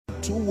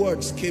two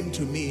words came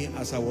to me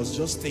as I was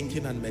just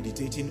thinking and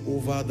meditating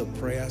over the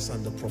prayers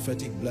and the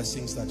prophetic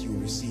blessings that you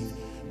receive.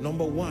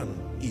 Number one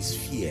is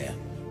fear.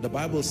 The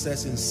Bible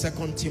says in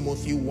 2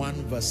 Timothy 1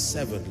 verse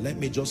 7, let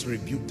me just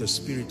rebuke the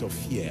spirit of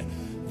fear,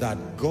 that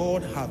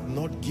God hath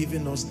not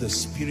given us the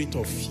spirit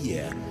of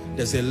fear.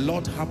 There's a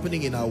lot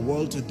happening in our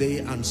world today,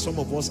 and some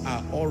of us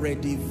are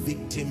already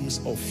victims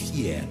of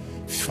fear.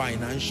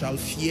 Financial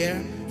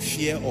fear,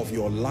 fear of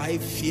your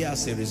life, fear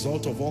as a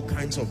result of all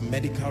kinds of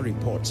medical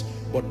reports.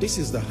 But this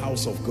is the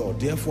house of God.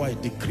 Therefore I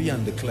decree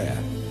and declare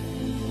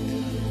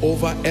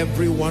over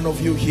every one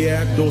of you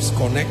here, those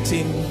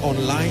connecting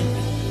online,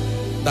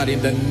 that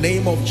in the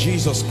name of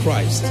Jesus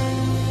Christ,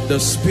 the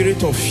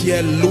spirit of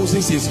fear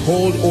loses its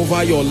hold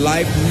over your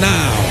life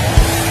now.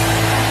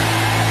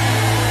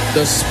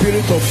 The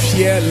spirit of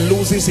fear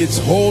loses its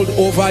hold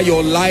over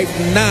your life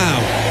now.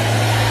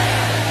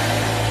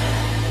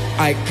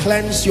 I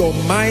cleanse your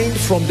mind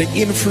from the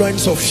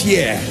influence of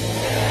fear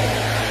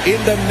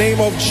in the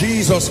name of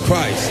Jesus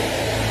Christ.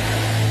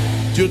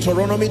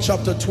 Deuteronomy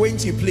chapter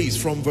 20,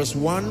 please, from verse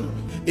 1.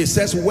 It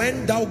says,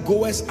 when thou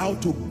goest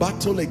out to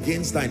battle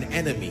against thine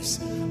enemies,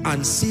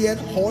 and seest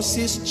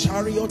horses,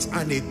 chariots,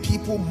 and a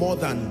people more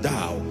than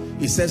thou,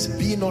 it says,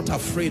 be not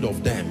afraid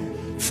of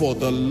them, for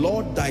the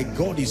Lord thy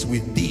God is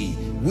with thee,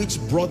 which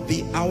brought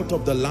thee out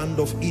of the land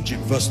of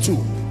Egypt. Verse 2.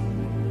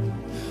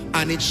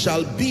 And it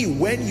shall be,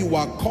 when you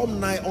are come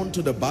nigh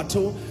unto the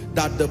battle,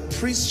 that the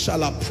priest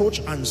shall approach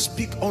and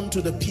speak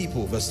unto the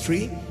people. Verse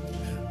 3.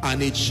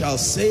 And it shall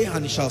say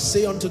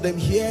unto them,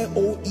 hear,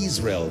 O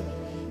Israel,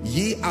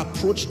 ye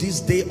approach this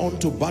day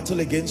unto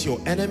battle against your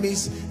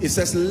enemies. It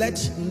says,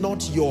 let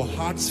not your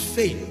hearts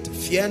faint,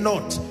 fear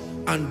not,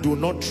 and do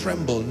not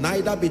tremble,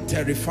 neither be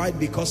terrified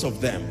because of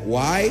them.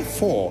 Why?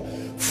 For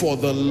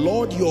the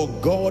Lord your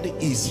God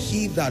is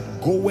he that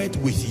goeth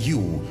with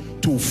you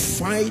to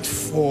fight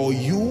for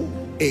you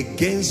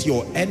against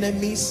your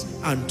enemies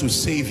and to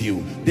save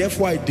you.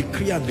 Therefore I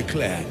decree and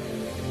declare,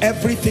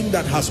 everything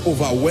that has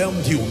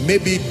overwhelmed you,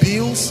 maybe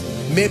bills,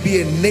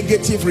 maybe a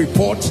negative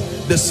report,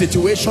 the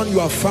situation you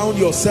have found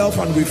yourself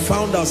and we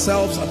found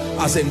ourselves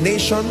as a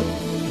nation,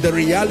 the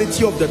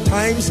reality of the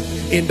times,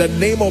 in the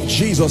name of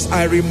Jesus,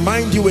 I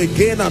remind you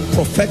again and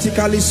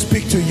prophetically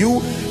speak to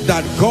you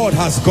that God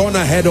has gone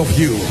ahead of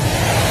you.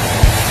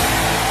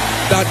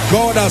 That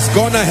God has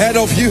gone ahead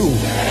of you.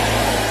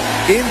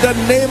 In the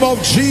name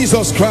of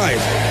Jesus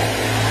Christ,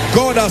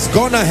 God has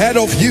gone ahead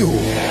of you.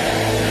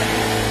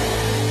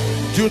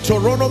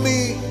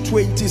 Deuteronomy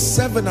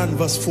 27 and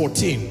verse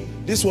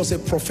 14. This was a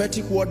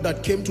prophetic word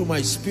that came to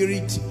my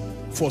spirit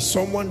for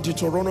someone.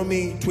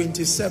 Deuteronomy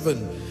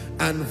 27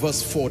 and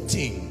verse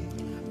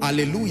 14.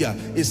 Hallelujah.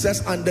 It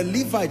says, and the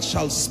Levites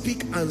shall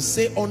speak and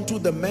say unto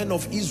the men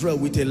of Israel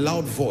with a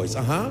loud voice,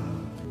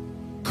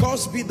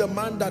 cursed be the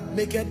man that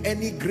maketh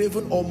any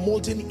graven or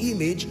molten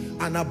image,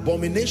 an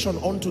abomination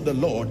unto the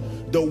Lord,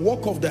 the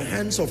work of the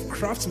hands of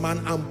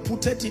craftsmen, and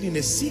putteth it in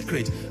a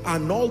secret,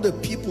 and all the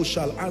people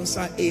shall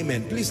answer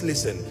amen. Please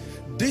listen.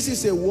 This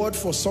is a word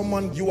for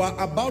someone. You are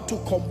about to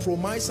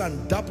compromise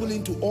and dabble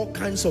into all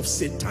kinds of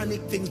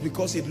satanic things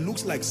because it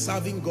looks like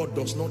serving God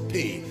does not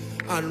pay.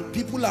 And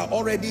people are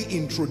already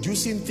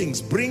introducing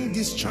things. Bring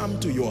this charm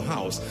to your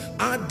house.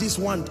 Add this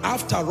one.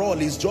 After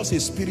all, it's just a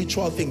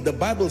spiritual thing. The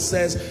Bible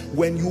says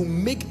when you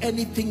make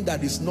anything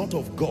that is not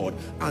of God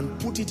and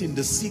put it in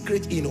the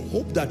secret in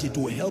hope that it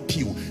will help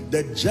you,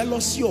 the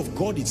jealousy of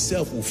God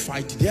itself will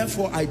fight.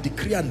 Therefore, I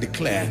decree and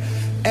declare,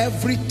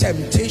 every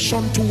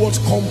temptation towards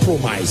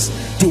compromise,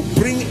 to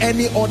bring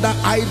any other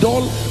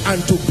idol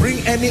and to bring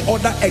any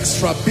other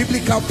extra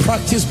biblical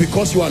practice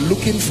because you are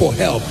looking for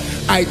help,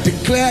 I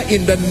declare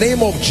in the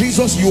name of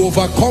Jesus, you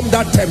overcome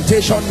that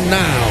temptation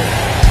now.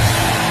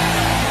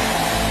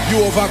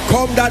 You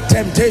overcome that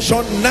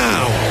temptation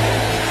now.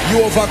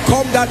 You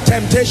overcome that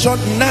temptation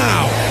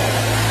now.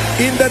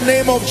 In the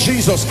name of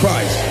Jesus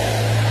Christ.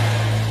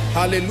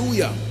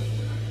 Hallelujah.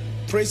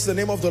 Praise the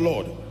name of the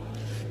Lord.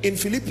 In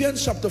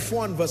Philippians chapter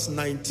 4 and verse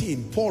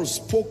 19, Paul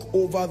spoke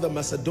over the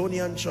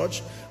Macedonian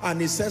church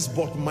and he says,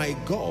 but my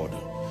God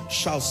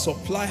shall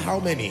supply how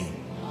many?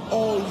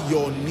 All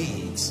your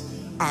needs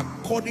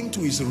according to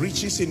his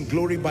riches in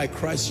glory by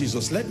Christ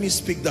Jesus. Let me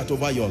speak that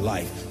over your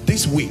life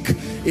this week.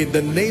 In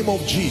the name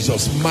of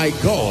Jesus, my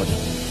God,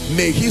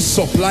 may he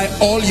supply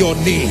all your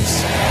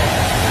needs.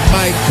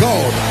 My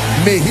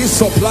God, may he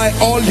supply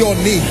all your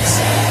needs.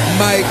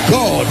 My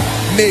God,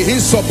 may he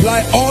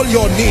supply all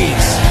your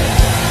needs.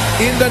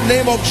 In the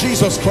name of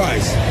Jesus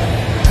Christ.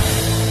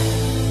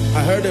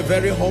 I heard a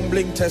very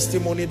humbling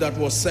testimony that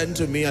was sent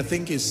to me. I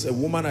think it's a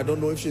woman, I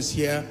don't know if she's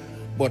here,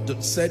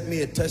 but sent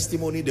me a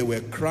testimony. They were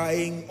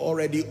crying,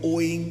 already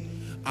owing,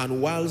 and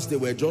whilst they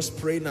were just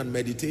praying and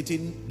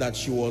meditating, that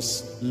she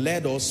was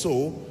led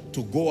also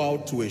to go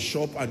out to a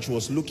shop and she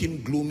was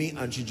looking gloomy,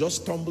 and she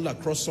just stumbled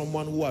across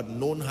someone who had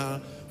known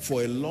her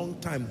for a long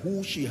time,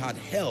 who she had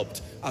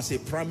helped as a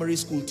primary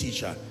school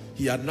teacher.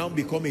 He had now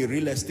become a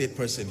real estate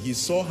person. He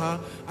saw her,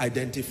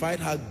 identified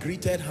her,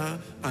 greeted her,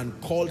 and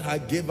called her,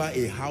 gave her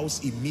a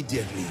house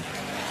immediately.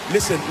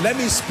 Listen, let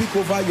me speak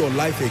over your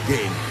life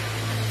again.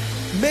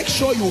 Make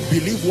sure you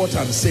believe what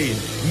I'm saying.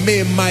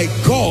 May my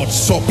God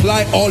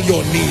supply all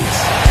your needs.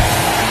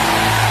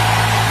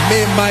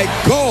 May my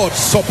God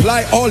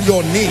supply all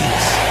your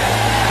needs.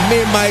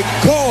 May my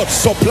God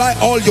supply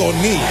all your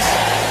needs.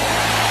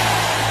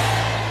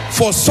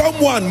 For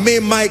someone, may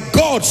my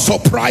God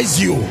surprise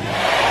you.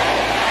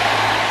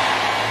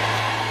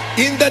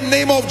 In the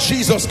name of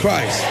Jesus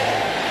Christ.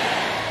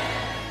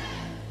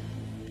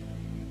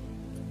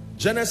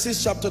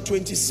 Genesis chapter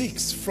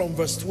 26 from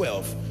verse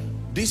 12.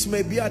 This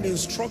may be an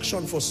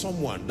instruction for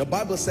someone. The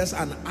Bible says,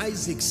 and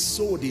Isaac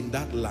sowed in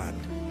that land.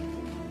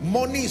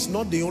 Money is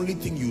not the only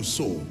thing you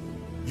sow.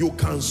 You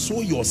can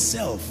sow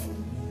yourself,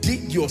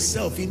 dig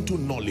yourself into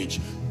knowledge,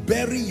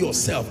 bury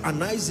yourself.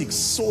 And Isaac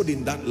sowed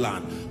in that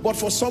land. But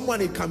for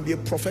someone, it can be a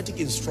prophetic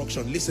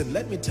instruction. Listen,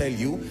 let me tell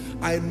you,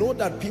 I know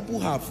that people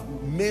have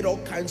made all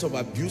kinds of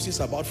abuses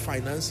about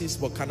finances,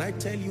 but can I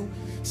tell you,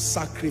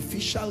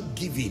 sacrificial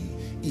giving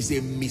is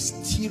a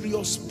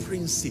mysterious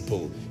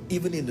principle,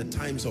 even in the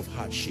times of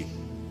hardship.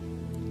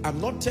 I'm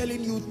not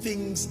telling you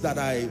things that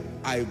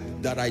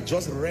I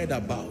just read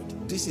about.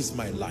 This is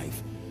my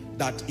life.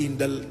 That in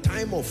the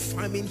time of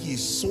famine, he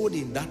sowed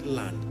in that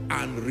land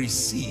and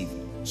received.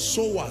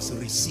 Sowers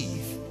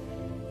receive.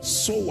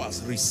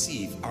 Sowers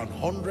receive an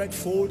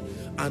hundredfold,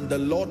 and the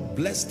Lord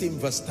blessed him.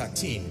 Verse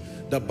 13.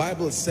 The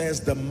Bible says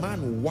the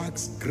man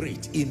waxed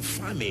great in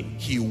famine.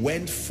 He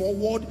went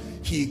forward,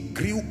 he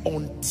grew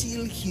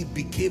until he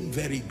became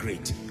very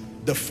great.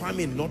 The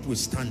famine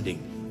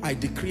notwithstanding, I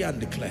decree and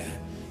declare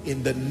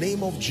in the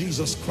name of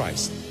Jesus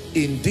Christ,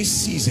 in this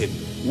season,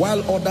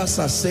 while others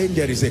are saying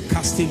there is a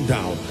casting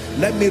down,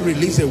 let me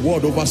release a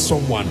word over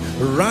someone.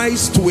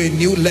 Rise to a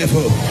new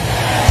level.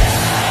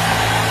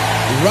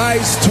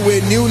 Rise to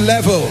a new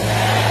level.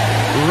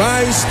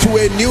 Rise to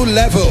a new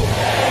level.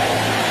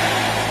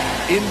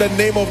 In the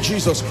name of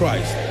Jesus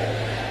Christ.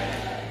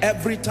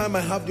 Every time I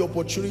have the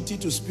opportunity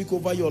to speak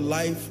over your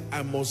life,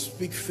 I must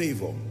speak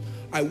favor.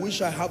 I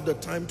wish I have the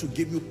time to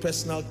give you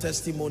personal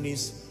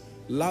testimonies.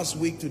 Last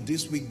week to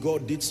this week,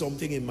 God did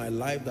something in my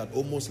life that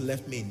almost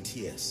left me in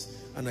tears.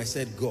 And I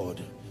said,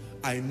 God,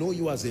 I know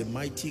you as a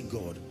mighty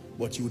God,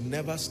 but you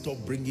never stop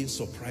bringing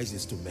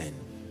surprises to men.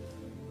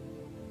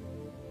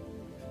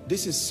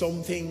 This is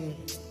something.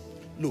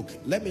 Look,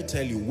 let me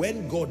tell you,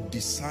 when God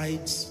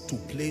decides to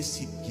place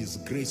his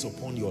grace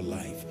upon your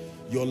life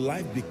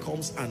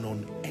becomes an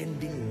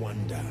unending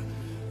wonder.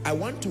 I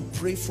want to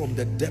pray from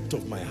the depth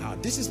of my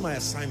heart. This is my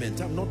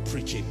assignment. I'm not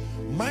preaching.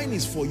 Mine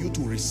is for you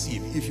to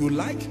receive. If you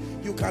like,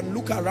 you can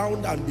look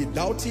around and be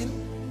doubting.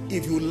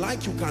 If you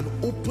like, you can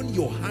open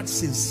your heart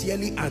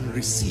sincerely and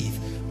receive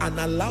and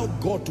allow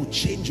God to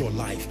change your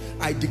life.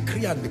 I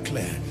decree and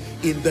declare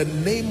in the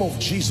name of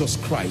Jesus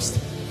Christ,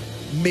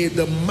 may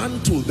the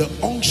mantle, the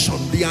unction,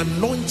 the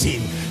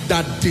anointing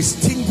that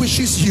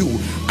distinguishes you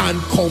and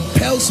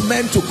compels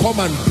men to come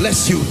and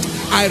bless you,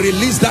 I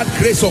release that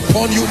grace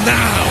upon you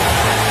now.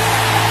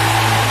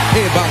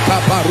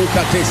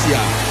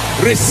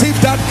 Receive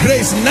that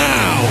grace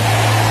now.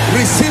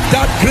 Receive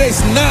that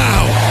grace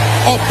now.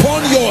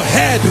 Upon your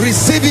head,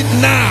 receive it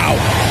now.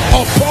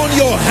 Upon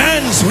your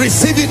hands,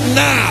 receive it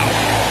now.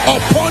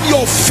 Upon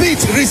your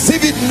feet,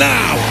 receive it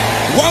now.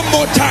 One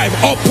more time.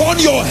 Upon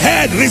your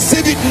head,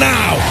 receive it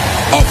now.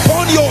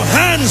 Upon your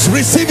hands,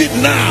 receive it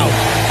now.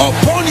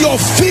 Upon your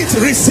feet,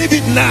 receive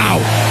it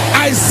now.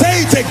 I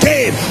say it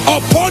again.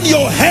 Upon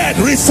your head,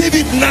 receive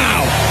it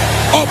now.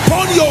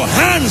 Upon your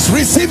hands,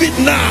 receive it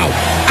now.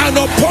 And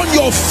upon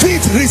your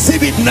feet,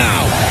 receive it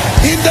now.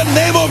 In the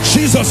name of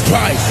Jesus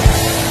Christ.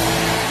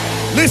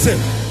 Listen.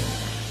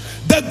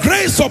 The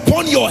grace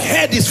upon your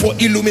head is for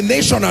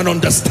illumination and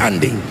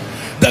understanding.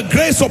 The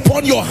grace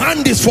upon your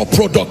hand is for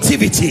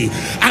productivity,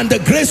 and the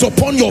grace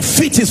upon your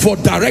feet is for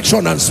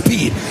direction and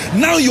speed.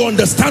 Now you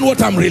understand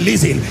what I'm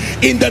releasing.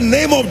 In the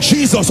name of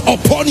Jesus,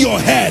 upon your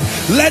head,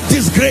 let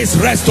this grace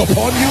rest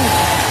upon you.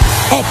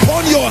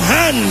 Upon your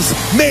hands,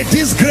 may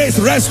this grace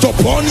rest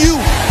upon you.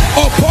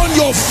 Upon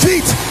your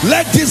feet,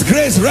 let this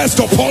grace rest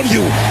upon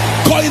you.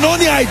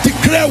 Koinonia, I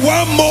declare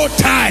one more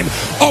time,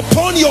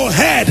 upon your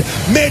head,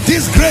 may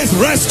this grace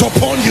rest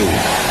upon you.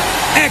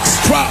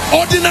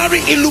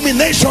 Extraordinary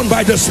illumination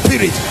by the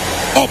Spirit.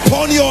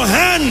 Upon your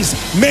hands,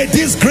 may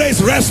this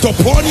grace rest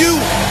upon you.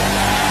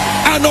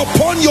 And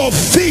upon your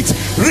feet,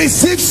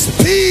 receive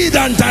speed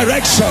and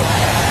direction.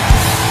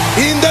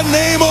 In the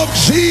name of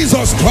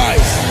Jesus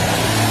Christ.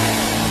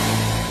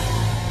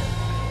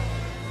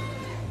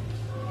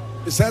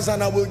 It says,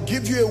 and I will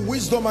give you a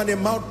wisdom and a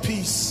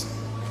mouthpiece,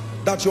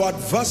 that your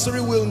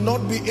adversary will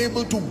not be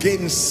able to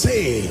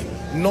gainsay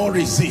nor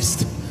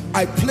resist.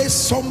 I place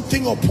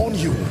something upon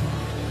you,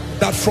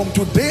 that from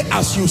today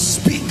as you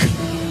speak,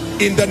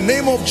 in the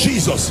name of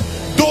Jesus,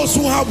 those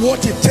who have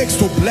what it takes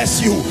to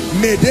bless you,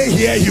 may they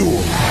hear you.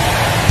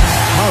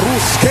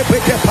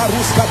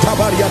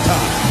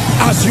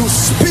 As you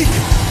speak,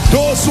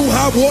 those who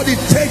have what it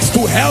takes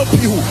to help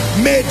you,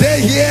 may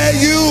they hear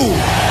you.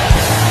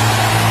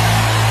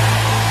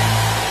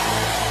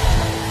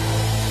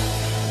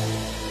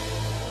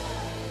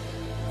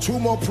 Two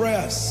more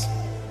prayers.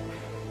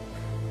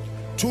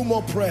 Two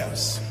more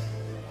prayers.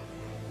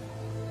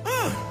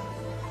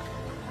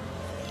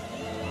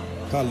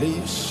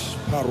 Kalish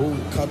paru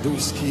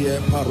kaduskie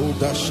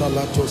paruda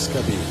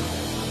shalatoskabi.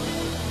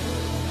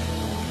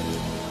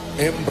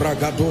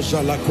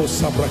 Embragadoja lako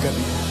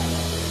sabragabi.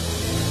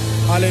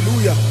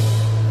 Hallelujah.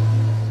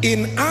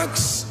 In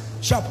Acts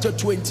chapter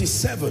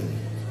 27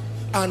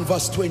 and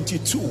verse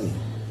 22,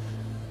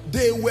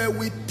 they were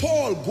with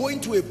Paul going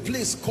to a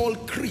place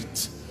called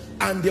Crete,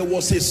 and there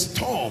was a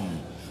storm.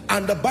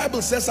 And the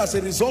Bible says as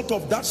a result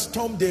of that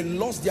storm, they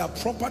lost their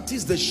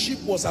properties. The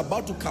ship was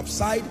about to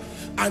capsize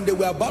and they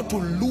were about to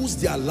lose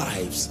their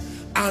lives.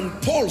 And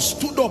Paul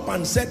stood up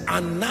and said,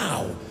 and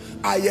now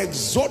I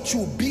exhort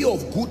you, be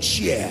of good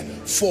cheer,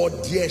 for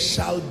there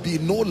shall be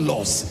no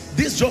loss.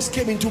 This just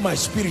came into my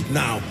spirit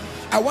now.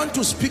 I want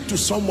to speak to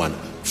someone.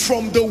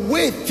 From the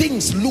way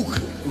things look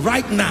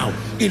right now,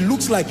 it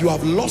looks like you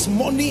have lost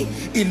money,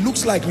 it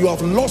looks like you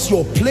have lost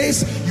your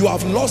place, you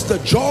have lost a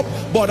job,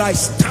 but I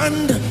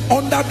stand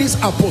under this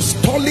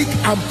apostolic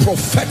and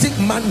prophetic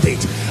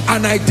mandate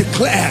and I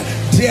declare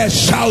there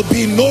shall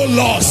be no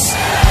loss.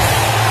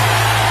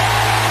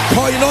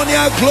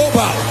 Koinonia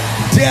Global,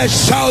 there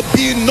shall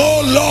be no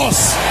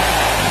loss,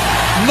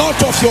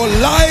 not of your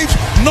life,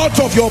 not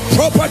of your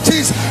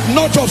properties,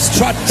 not of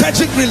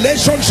strategic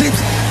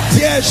relationships.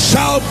 There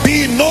shall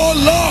be no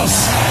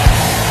loss.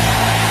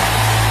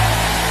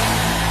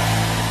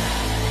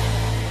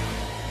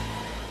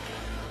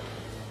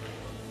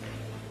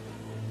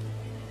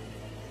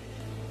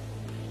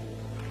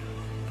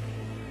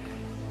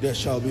 There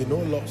shall be no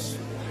loss.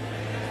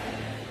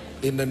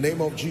 In the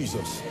name of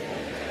Jesus.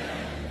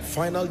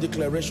 Final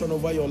declaration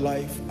over your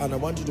life, and I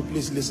want you to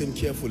please listen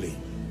carefully.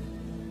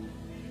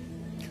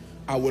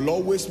 I will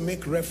always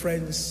make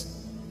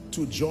reference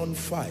to John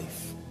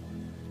 5.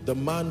 The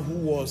man who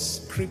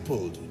was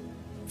crippled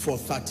for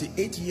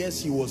 38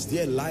 years, he was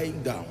there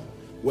lying down.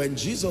 When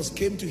Jesus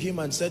came to him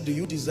and said, do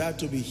you desire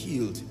to be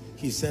healed?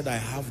 He said, I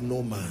have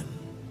no man.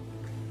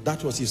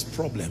 That was his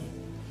problem.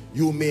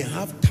 You may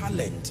have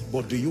talent,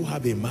 but do you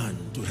have a man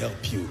to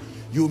help you?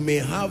 You may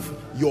have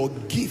your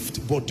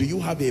gift, but do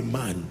you have a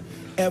man?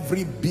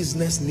 Every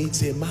business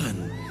needs a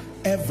man.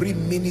 Every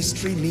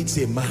ministry needs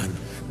a man.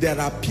 There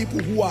are people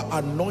who are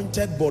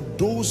anointed, but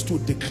those to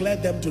declare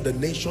them to the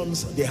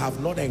nations, they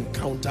have not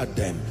encountered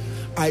them.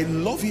 I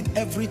love it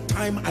every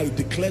time I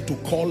declare to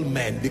call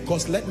men,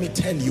 because let me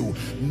tell you,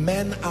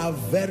 men are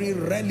very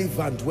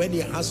relevant when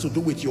it has to do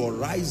with your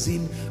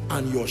rising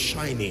and your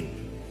shining.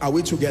 Are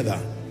we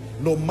together?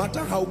 No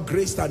matter how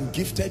graced and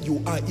gifted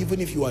you are, even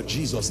if you are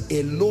Jesus,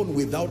 alone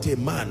without a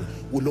man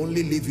will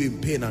only leave you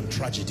in pain and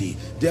tragedy.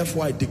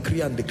 Therefore, I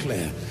decree and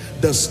declare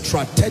the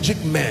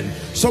strategic men.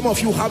 Some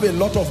of you have a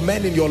lot of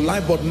men in your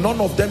life, but none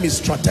of them is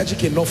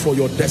strategic enough for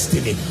your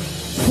destiny.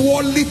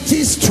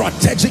 Quality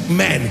strategic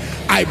men,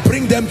 I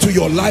bring them to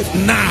your life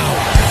now.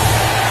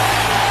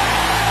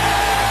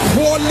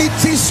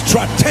 Quality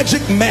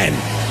strategic men,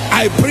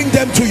 I bring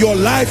them to your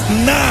life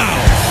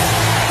now.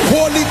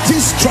 Quality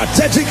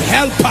strategic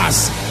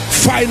helpers,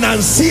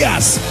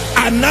 financiers,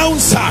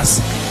 announcers,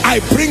 I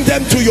bring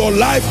them to your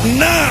life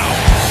now.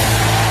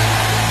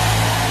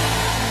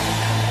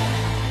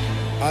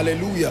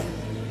 Hallelujah.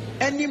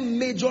 Any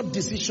major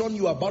decision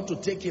you are about to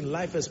take in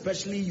life,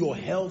 especially your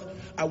health,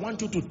 I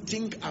want you to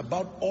think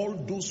about all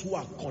those who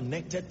are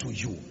connected to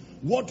you.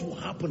 What will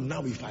happen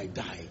now if I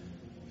die?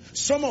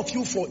 Some of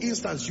you, for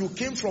instance, you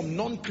came from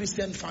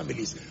non-Christian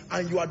families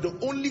and you are the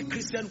only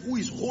Christian who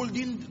is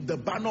holding the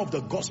banner of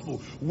the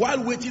gospel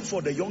while waiting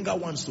for the younger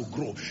ones to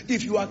grow.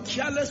 If you are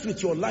careless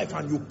with your life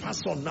and you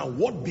pass on now,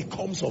 what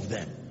becomes of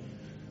them?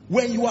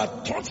 When you are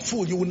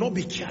thoughtful, you will not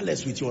be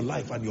careless with your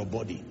life and your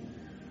body.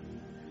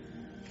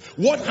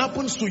 What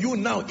happens to you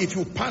now if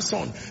you pass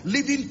on,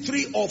 leaving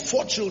 3 or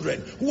 4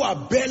 children who are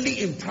barely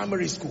in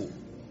primary school?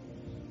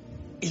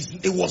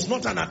 It was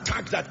not an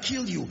attack that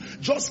killed you,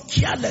 just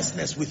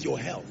carelessness with your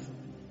health.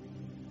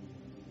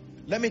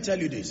 Let me tell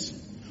you this.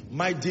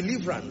 My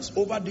deliverance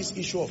over this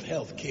issue of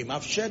health came.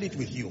 I've shared it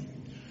with you.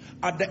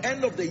 At the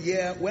end of the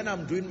year, when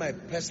I'm doing my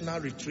personal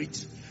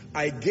retreat,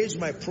 I gauge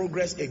my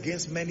progress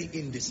against many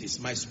indices: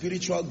 my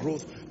spiritual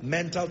growth,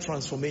 mental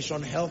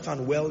transformation, health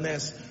and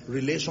wellness,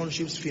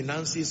 relationships,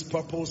 finances,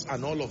 purpose,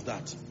 and all of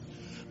that.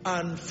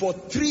 And for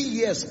 3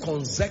 years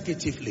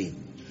consecutively,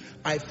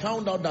 I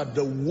found out that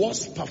the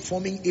worst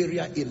performing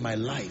area in my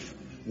life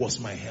was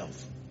my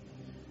health.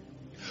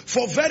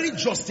 For very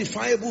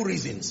justifiable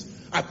reasons.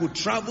 I could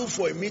travel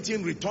for a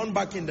meeting, return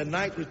back in the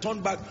night,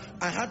 return back.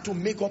 I had to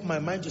make up my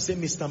mind to say,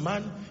 Mr.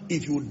 Man,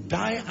 if you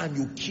die and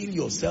you kill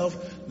yourself,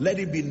 let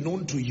it be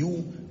known to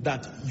you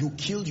that you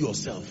killed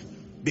yourself.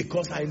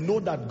 Because I know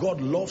that God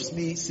loves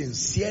me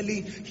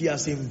sincerely. He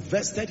has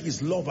invested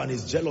his love and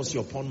his jealousy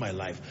upon my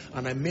life.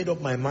 And I made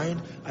up my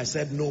mind. I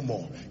said no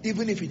more.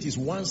 Even if it is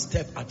one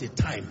step at a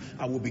time,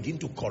 I will begin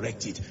to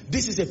correct it.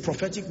 This is a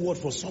prophetic word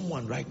for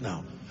someone right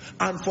now.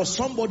 And for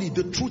somebody,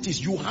 the truth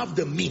is you have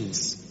the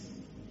means.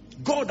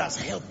 God has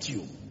helped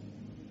you.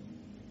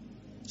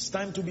 It's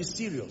time to be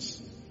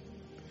serious.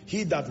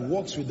 He that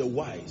walks with the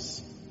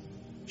wise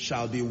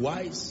shall be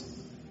wise.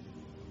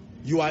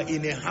 You are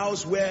in a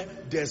house where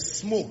there's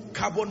smoke,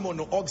 carbon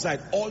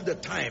monoxide all the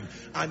time,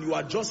 and you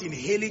are just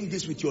inhaling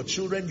this with your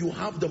children. You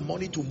have the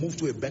money to move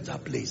to a better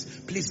place.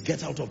 Please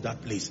get out of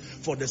that place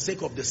for the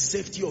sake of the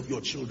safety of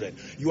your children.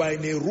 You are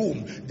in a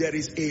room, there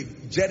is a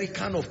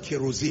jerrycan of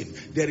kerosene,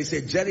 there is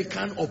a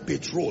jerrycan of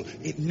petrol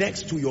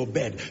next to your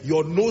bed.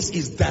 Your nose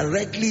is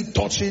directly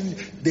touching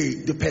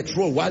the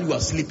petrol while you are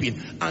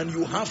sleeping, and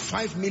you have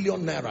 5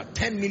 million naira,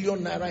 10 million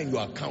naira in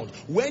your account.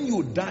 When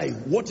you die,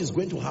 what is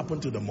going to happen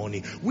to the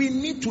money? We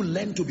need to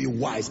learn to be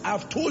wise.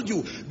 I've told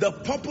you, the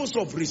purpose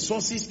of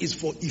resources is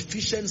for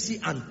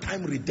efficiency and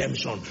time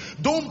redemption.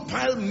 Don't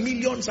pile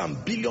millions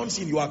and billions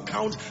in your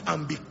account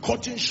and be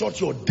cutting short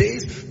your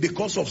days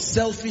because of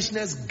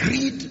selfishness,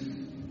 greed.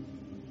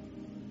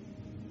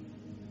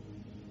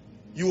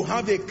 You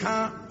have a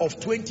car of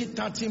 20,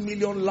 30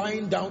 million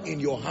lying down in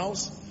your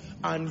house,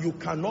 and you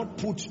cannot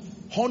put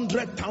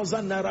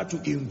 100,000 naira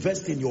to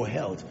invest in your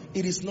health.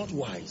 It is not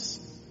wise.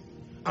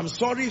 I'm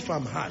sorry if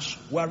I'm harsh.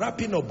 We're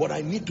wrapping up, but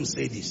I need to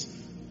say this.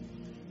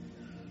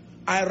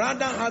 I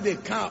rather have a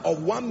car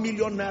of 1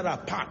 million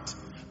naira parked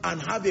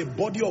and have a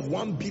body of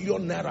 1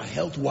 billion naira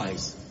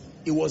health-wise.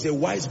 It was a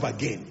wise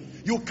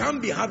bargain. You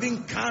can't be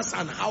having cars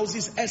and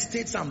houses,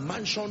 estates and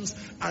mansions,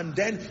 and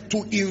then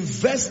to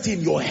invest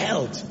in your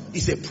health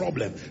is a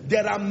problem.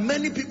 There are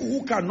many people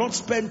who cannot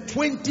spend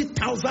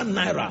 20,000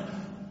 naira.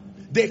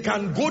 They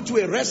can go to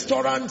a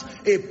restaurant,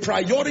 a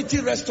priority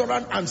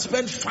restaurant, and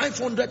spend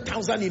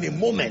 500,000 in a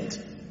moment,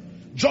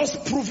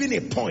 just proving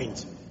a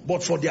point,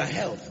 but for their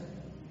health.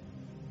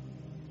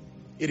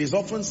 It is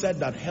often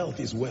said that health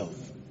is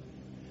wealth.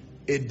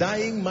 A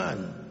dying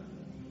man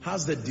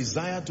has the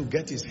desire to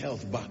get his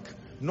health back,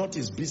 not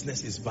his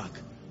businesses back,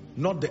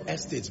 not the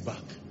estates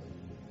back.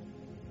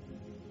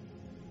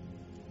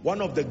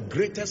 One of the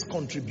greatest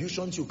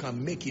contributions you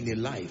can make in a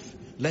life,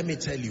 let me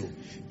tell you,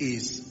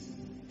 is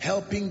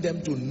helping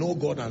them to know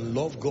God and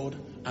love God,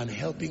 and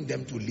helping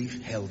them to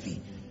live healthy.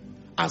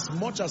 As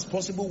much as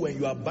possible, when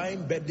you are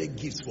buying birthday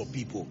gifts for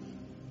people,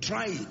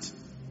 try it.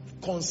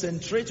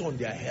 Concentrate on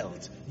their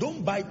health.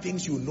 Don't buy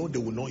things you know they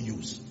will not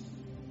use.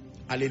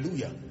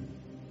 Hallelujah.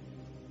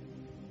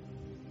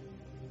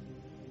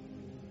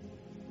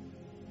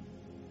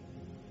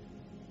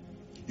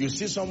 You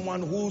see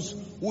someone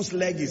whose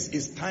leg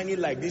is tiny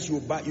like this, you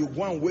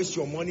go and waste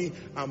your money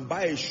and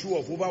buy a shoe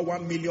of over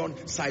 1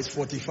 million, size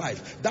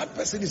 45. That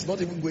person is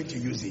not even going to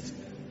use it.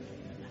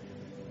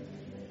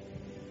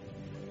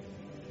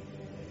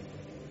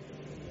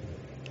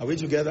 Are we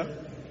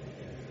together?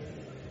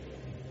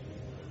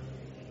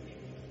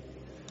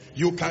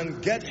 You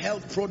can get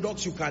health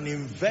products, you can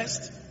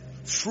invest,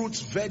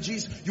 fruits,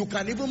 veggies. You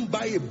can even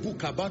buy a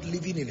book about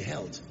living in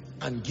health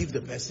and give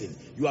the person.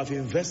 You have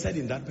invested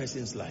in that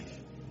person's life.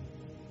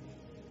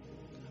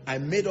 I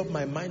made up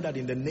my mind that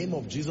in the name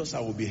of Jesus I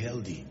will be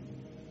healthy.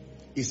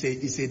 It's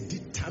a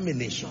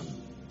determination.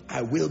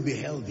 I will be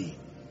healthy.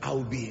 I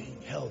will be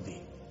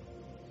healthy.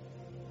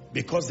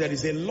 Because there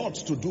is a lot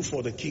to do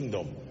for the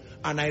kingdom.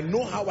 And I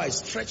know how I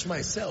stretch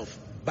myself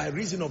by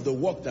reason of the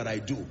work that I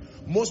do.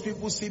 Most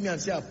people see me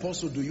and say,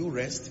 Apostle, do you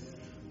rest?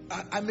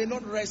 I may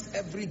not rest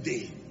every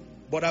day,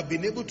 but I've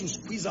been able to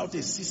squeeze out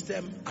a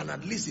system, and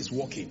at least it's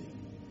working.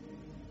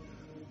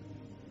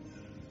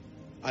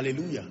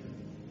 Hallelujah.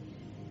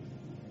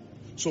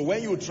 So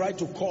when you try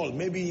to call,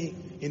 maybe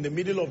in the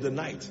middle of the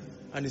night,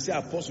 and you say,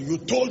 Apostle, you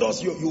told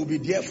us you will be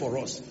there for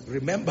us.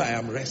 Remember, I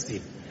am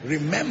resting.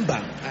 Remember,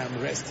 I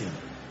am resting.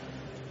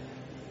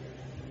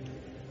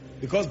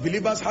 Because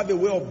believers have a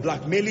way of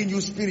blackmailing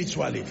you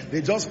spiritually.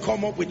 They just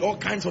come up with all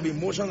kinds of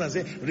emotions and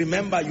say,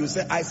 remember, you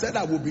said, I said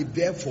I will be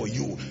there for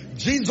you.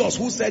 Jesus,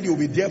 who said he will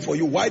be there for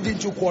you, why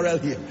didn't you quarrel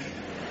him?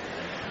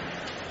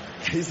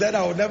 He said,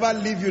 I will never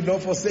leave you nor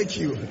forsake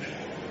you.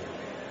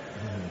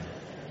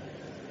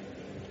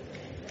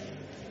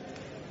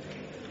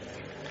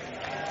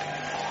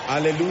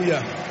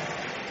 Hallelujah.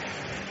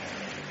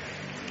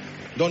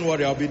 Don't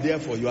worry, I'll be there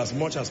for you as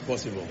much as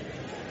possible.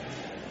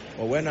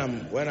 But when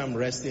I'm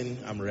resting,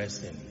 I'm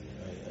resting.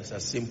 It's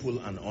as simple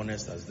and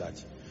honest as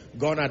that.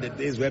 Gone are the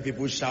days where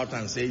people shout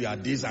and say you are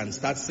this and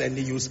start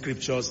sending you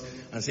scriptures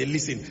and say,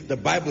 listen, the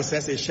Bible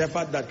says a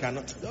shepherd that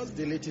cannot, just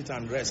delete it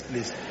and rest,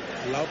 please.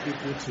 Allow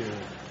people to,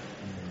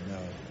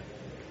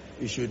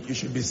 you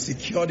should be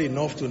secured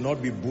enough to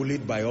not be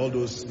bullied by all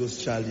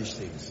those childish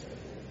things.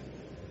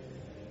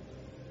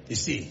 You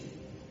see,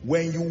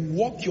 when you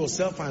walk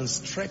yourself and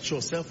stretch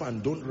yourself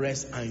and don't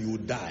rest and you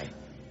die,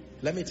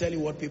 let me tell you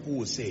what people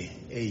will say.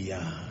 Hey,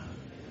 yeah.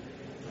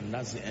 And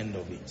that's the end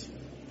of it.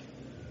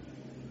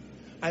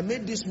 I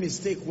made this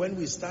mistake when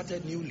we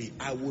started newly.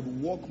 I would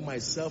walk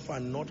myself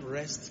and not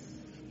rest.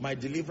 My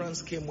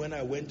deliverance came when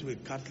I went to a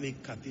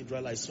Catholic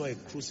cathedral. I saw a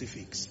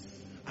crucifix.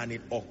 And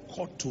it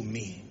occurred to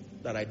me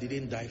that I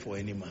didn't die for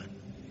any man.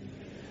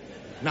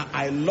 Now,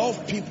 I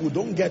love people,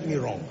 don't get me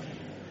wrong.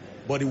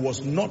 But it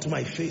was not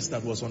my face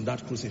that was on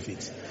that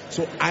crucifix.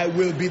 So I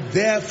will be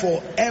there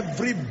for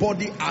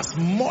everybody as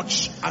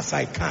much as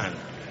I can.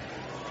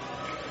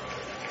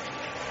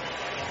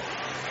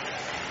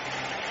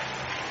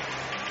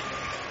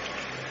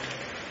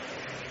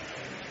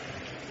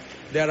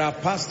 There are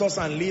pastors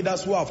and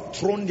leaders who have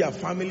thrown their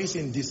families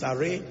in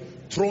disarray,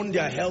 thrown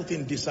their health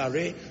in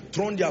disarray,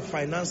 thrown their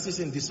finances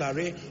in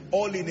disarray,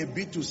 all in a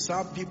bid to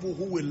serve people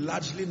who will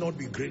largely not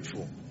be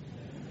grateful.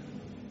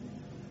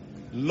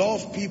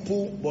 Love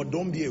people, but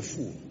don't be a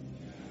fool.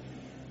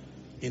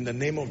 In the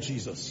name of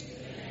Jesus.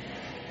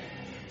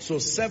 So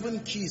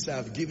 7 keys I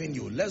have given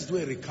you. Let's do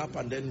a recap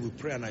and then we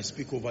pray and I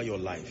speak over your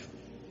life.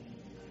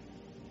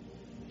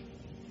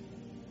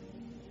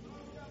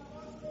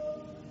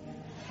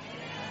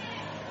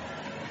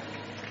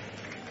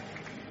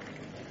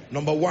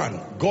 Number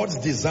 1, God's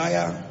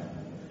desire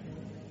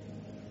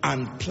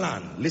and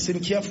plan. Listen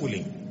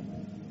carefully.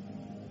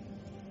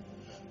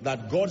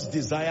 That God's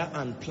desire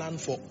and plan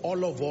for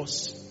all of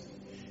us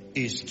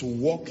is to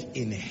walk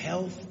in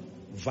health,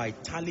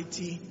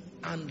 vitality,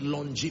 and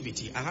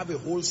longevity. I have a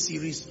whole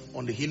series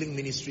on the healing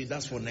ministry.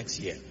 That's for next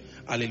year.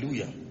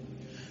 Hallelujah.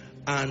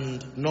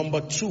 And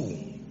number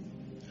 2,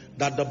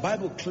 that the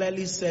Bible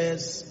clearly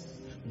says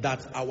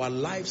that our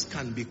lives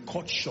can be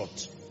cut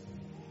short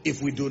if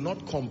we do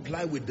not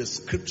comply with the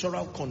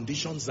scriptural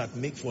conditions that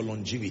make for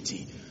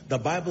longevity. The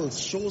Bible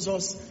shows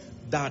us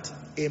that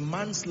a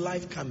man's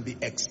life can be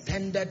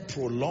extended,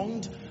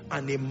 prolonged,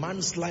 and a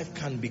man's life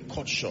can be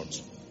cut short.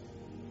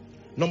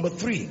 Number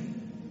 3,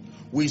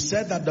 we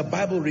said that the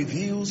Bible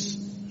reveals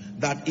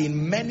that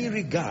in many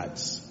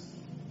regards,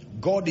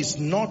 God is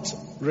not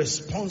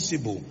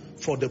responsible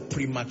for the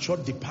premature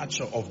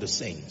departure of the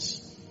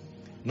saints.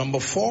 Number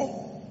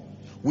 4,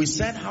 we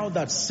said how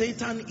that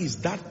Satan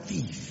is that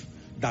thief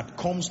that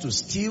comes to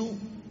steal,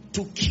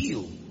 to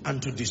kill,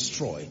 and to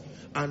destroy.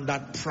 And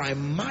that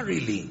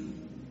primarily,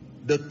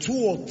 the 2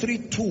 or 3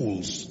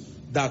 tools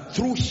that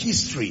through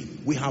history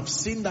we have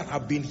seen that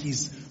have been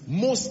his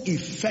most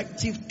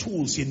effective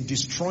tools in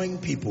destroying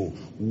people.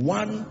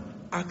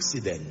 1,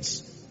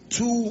 accidents.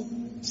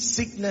 2,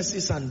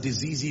 sicknesses and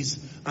diseases.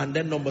 And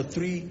then number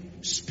 3,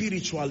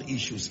 spiritual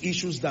issues.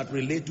 Issues that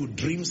relate to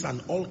dreams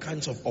and all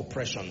kinds of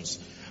oppressions.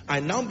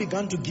 I now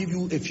began to give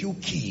you a few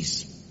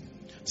keys.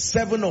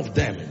 7 of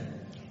them.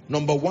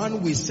 Number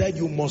 1, we said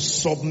you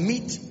must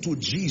submit to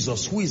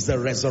Jesus, who is the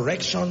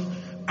resurrection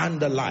and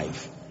the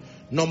life.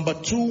 Number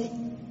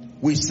 2,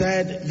 we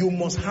said you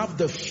must have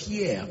the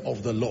fear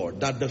of the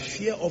Lord, that the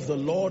fear of the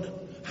Lord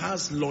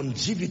has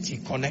longevity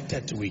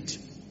connected to it.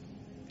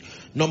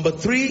 Number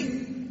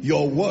 3,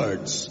 your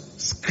words,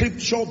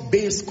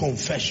 scripture-based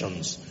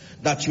confessions,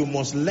 that you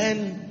must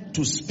learn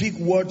to speak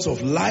words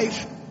of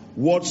life,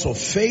 words of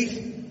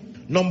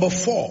faith. Number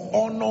 4,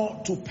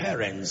 honor to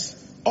parents.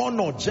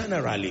 Honor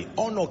generally.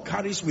 Honor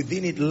carries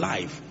within it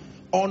life.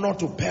 Honor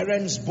to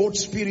parents, both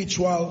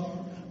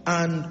spiritual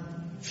and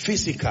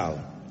physical.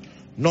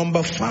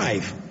 Number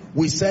 5,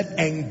 we said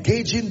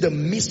engaging the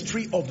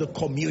mystery of the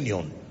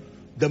communion.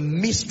 The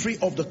mystery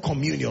of the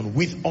communion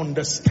with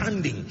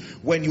understanding.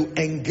 When you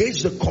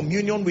engage the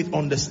communion with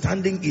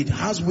understanding, it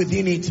has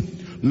within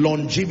it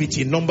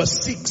longevity. Number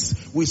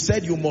 6, we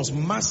said you must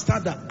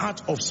master the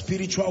art of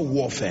spiritual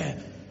warfare.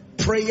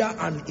 Prayer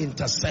and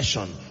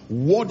intercession,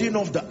 warding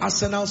off the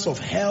arsenals of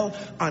hell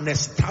and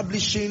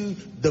establishing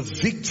the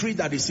victory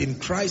that is in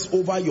Christ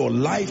over your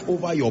life,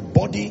 over your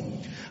body.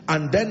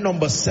 And then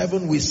number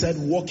 7, we said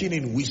walking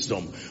in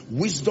wisdom.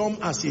 Wisdom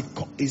as it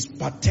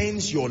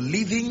pertains your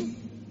living,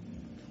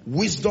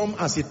 wisdom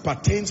as it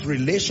pertains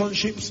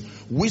relationships,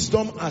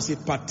 wisdom as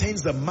it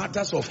pertains the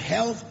matters of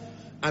health,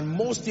 and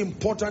most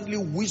importantly,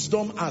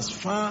 wisdom as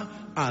far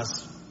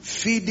as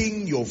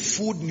feeding your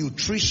food,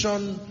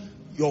 nutrition,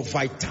 your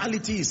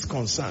vitality is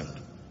concerned.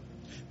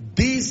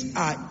 These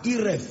are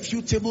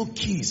irrefutable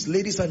keys,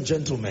 ladies and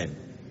gentlemen.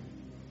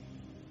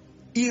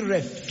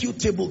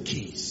 Irrefutable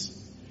keys.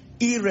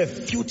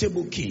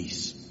 Irrefutable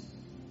keys.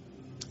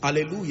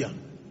 Hallelujah.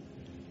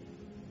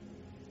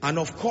 And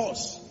of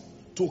course,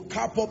 to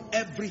cap up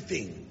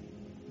everything,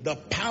 the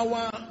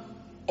power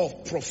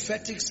of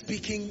prophetic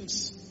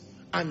speakings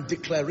and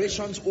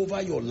declarations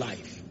over your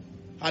life.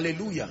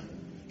 Hallelujah.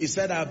 He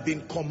said, I have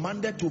been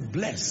commanded to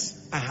bless.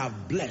 I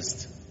have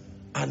blessed,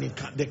 and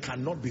they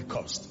cannot be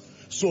cursed.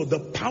 So the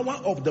power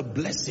of the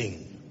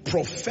blessing,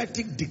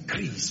 prophetic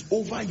decrees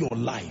over your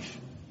life,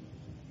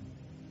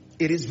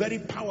 it is very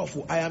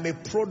powerful. I am a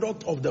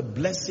product of the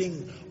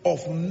blessing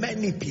of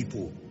many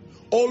people.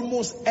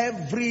 Almost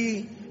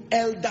every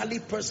elderly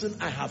person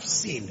I have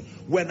seen,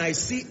 when I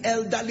see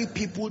elderly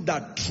people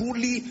that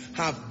truly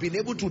have been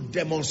able to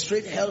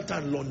demonstrate health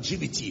and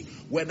longevity,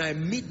 when I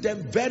meet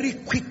them very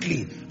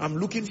quickly, I'm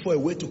looking for a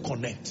way to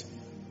connect.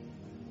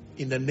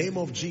 In the name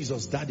of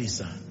Jesus, Daddy,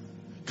 son,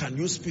 can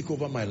you speak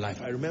over my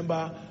life? I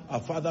remember our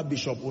father,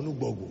 Bishop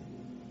Onugbogu.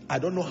 I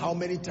don't know how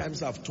many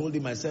times I've told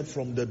him, I said,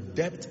 from the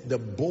depth, the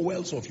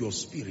bowels of your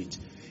spirit,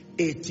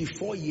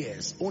 84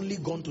 years, only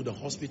gone to the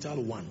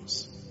hospital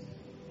once.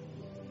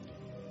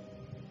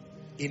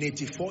 In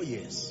 84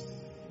 years,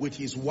 with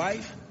his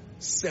wife,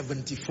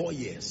 74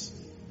 years,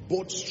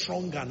 both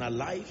strong and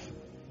alive.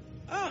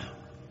 I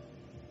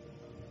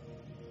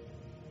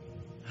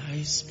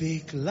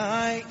speak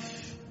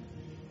life,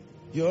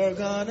 you're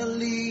gonna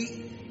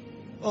lead,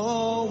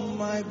 oh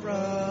my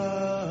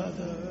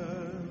brother.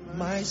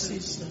 my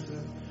sister.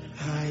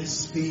 I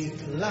speak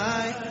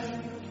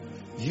life.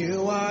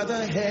 You are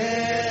the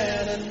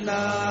head and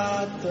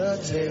not the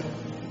tail.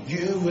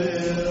 You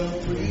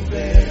will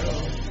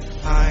prevail.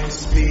 I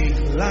speak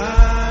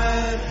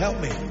life.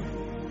 Help me.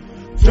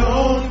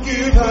 Don't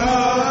give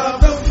up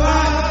the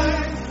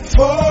fight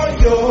for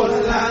your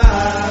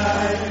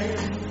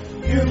life.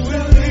 You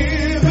will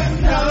live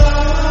and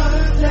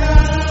not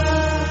die.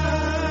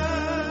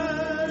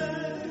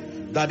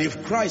 That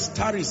if Christ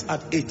tarries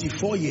at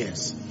 84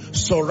 years,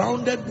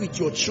 surrounded with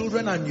your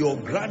children and your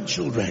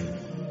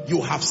grandchildren,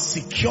 you have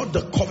secured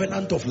the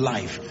covenant of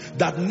life,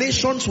 that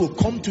nations will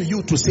come to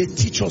you to say,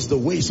 teach us the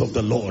ways of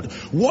the Lord.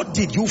 What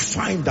did you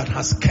find that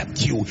has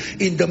kept you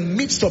in the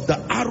midst of the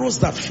arrows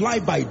that fly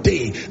by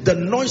day, the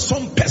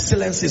noisome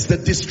pestilences, the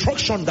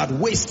destruction that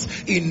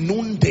wastes in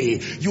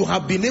noonday? You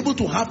have been able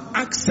to have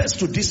access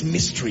to this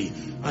mystery,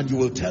 and you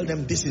will tell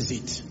them, this is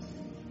it.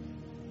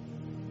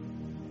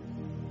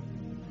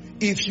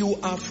 If you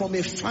are from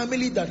a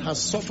family that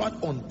has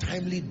suffered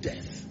untimely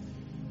death,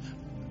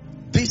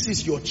 this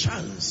is your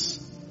chance.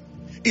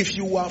 If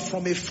you are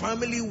from a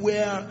family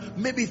where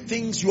maybe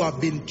things, you have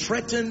been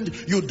threatened,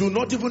 you do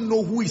not even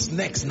know who is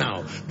next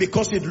now,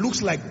 because it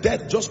looks like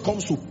death just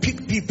comes to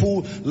pick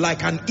people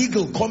like an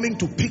eagle coming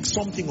to pick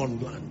something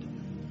on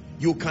land.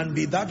 You can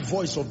be that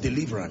voice of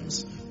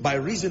deliverance by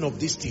reason of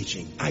this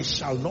teaching. I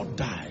shall not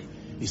die,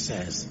 he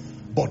says,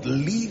 but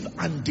live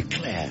and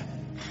declare,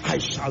 I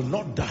shall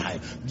not die.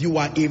 You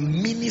are a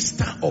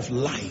minister of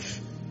life.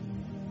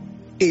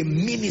 A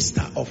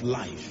minister of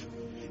life.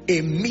 A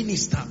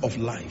minister of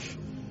life.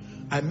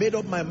 I made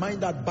up my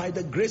mind that by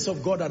the grace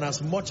of God, and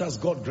as much as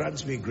God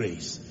grants me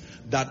grace,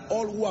 that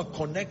all who are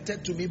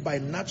connected to me by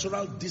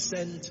natural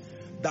descent,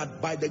 that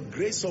by the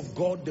grace of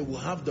God, they will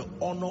have the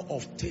honor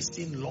of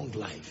tasting long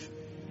life.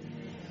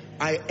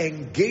 I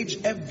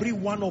engage every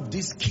one of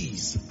these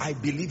keys. I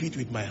believe it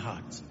with my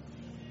heart.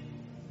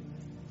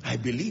 I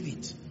believe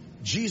it.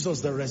 Jesus,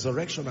 the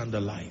resurrection and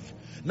the life.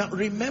 Now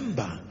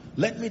remember,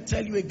 let me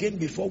tell you again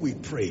before we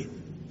pray.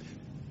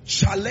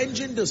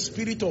 Challenging the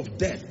spirit of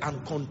death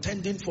and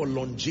contending for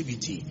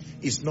longevity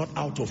is not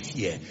out of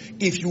fear.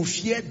 If you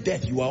fear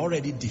death, you are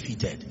already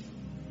defeated.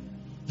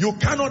 You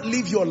cannot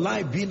live your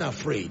life being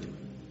afraid.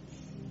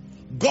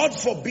 God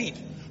forbid.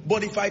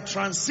 But if I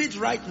transit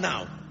right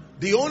now,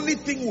 the only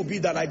thing will be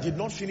that I did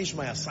not finish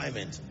my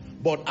assignment.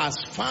 But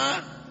as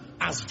far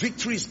as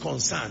victory is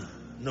concerned,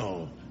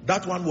 no.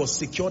 That one was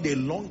secured a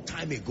long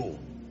time ago.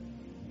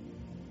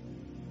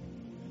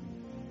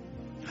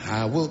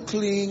 I will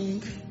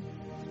cling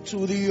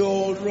to the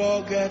old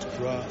rugged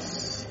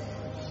cross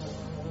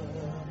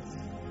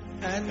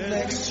and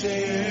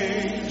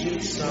exchange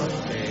it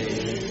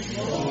someday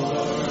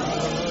for.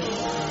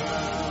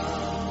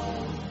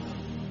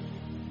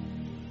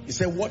 He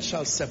said, what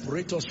shall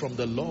separate us from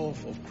the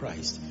love of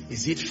Christ?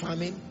 Is it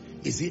famine?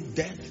 Is it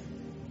death?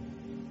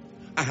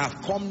 I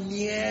have come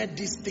near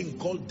this thing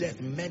called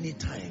death many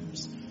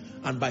times,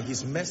 and by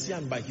his mercy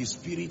and by his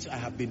spirit I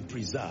have been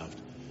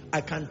preserved.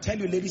 I can tell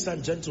you, ladies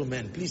and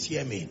gentlemen, please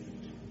hear me.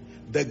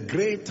 The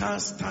greater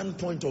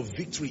standpoint of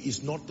victory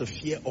is not the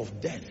fear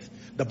of death.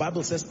 The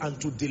Bible says, and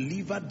to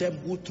deliver them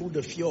who through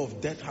the fear of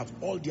death have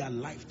all their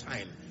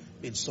lifetime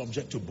been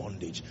subject to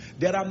bondage.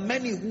 There are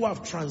many who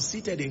have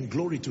transited in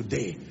glory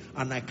today,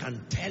 and I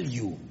can tell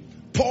you,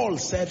 Paul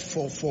said,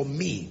 for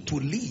me to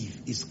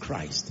live is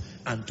Christ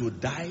and to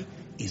die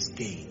is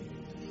gain.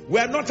 We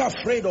are not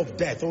afraid of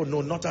death. Oh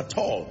no, not at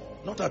all.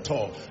 Not at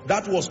all.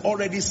 That was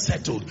already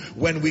settled.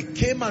 When we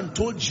came and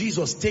told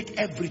Jesus, take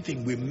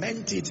everything, we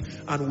meant it,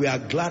 and we are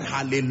glad.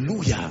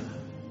 Hallelujah.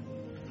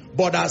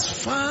 But as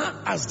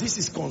far as this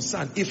is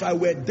concerned, if I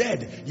were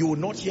dead, you will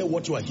not hear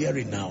what you are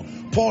hearing now.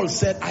 Paul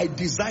said, I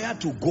desire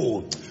to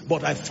go,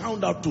 but I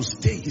found out to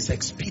stay is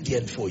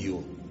expedient for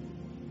you.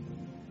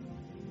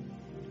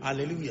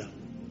 Hallelujah.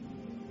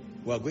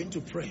 We are going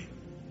to pray.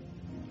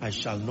 I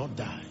shall not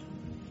die.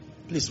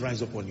 Please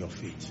rise up on your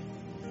feet.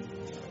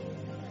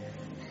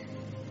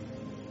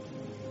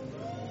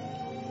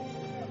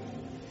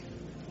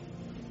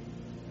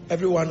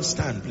 Everyone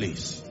stand,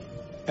 please.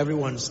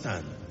 Everyone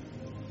stand.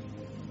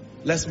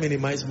 Let's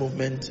minimize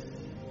movement.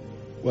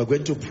 We're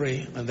going to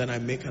pray, and then I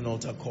make an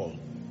altar call.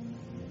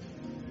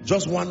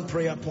 Just one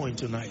prayer point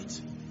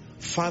tonight.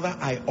 Father,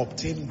 I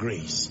obtain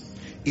grace.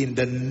 In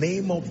the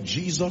name of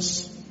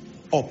Jesus,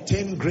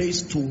 obtain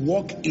grace to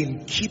walk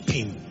in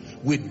keeping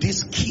with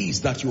these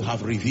keys that you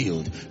have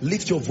revealed.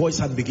 Lift your voice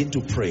and begin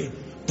to pray.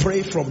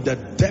 Pray from the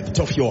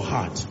depth of your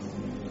heart.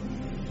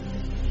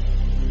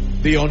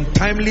 The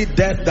untimely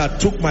death that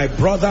took my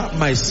brother,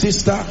 my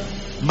sister,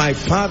 my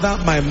father,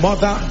 my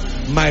mother,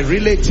 my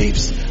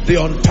relatives,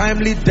 the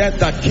untimely death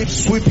that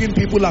keeps sweeping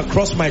people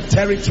across my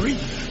territory,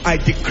 I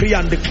decree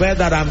and declare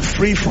that I'm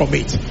free from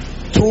it.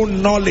 Through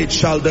knowledge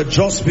shall the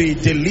just be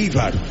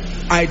delivered.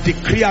 I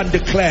decree and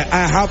declare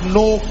I have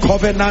no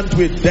covenant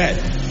with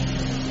death.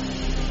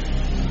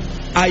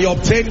 I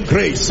obtain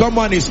grace.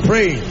 Someone is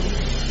praying.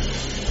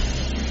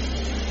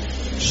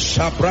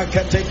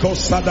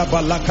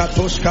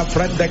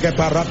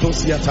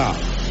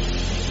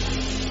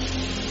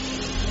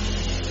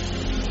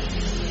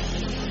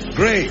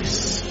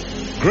 Grace.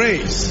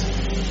 Grace.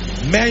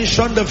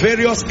 Mention the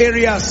various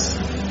areas,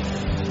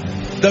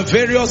 the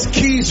various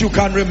keys you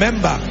can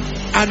remember,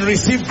 and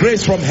receive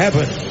grace from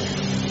heaven.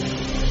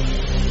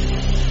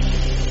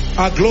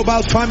 Our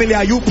global family,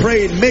 are you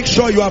praying? Make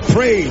sure you are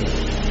praying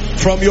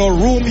from your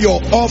room, your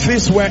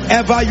office,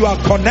 wherever you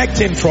are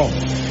connecting from.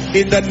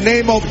 In the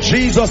name of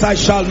Jesus, I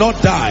shall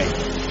not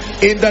die.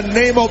 In the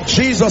name of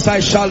Jesus, I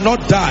shall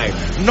not die.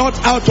 Not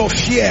out of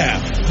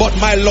fear, but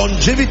my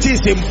longevity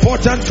is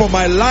important for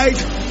my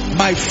life,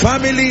 my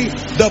family,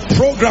 the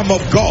program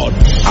of God.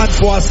 And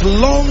for as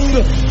long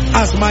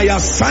as my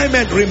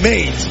assignment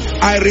remains,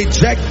 I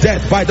reject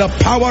death by the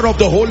power of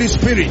the Holy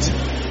Spirit.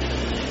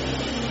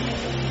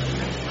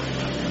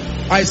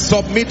 I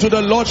submit to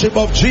the Lordship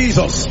of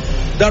Jesus,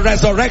 the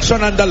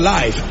resurrection and the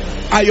life.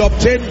 I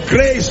obtain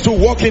grace to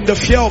walk in the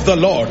fear of the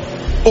Lord,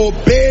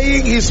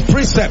 obeying His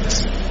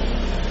precepts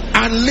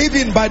and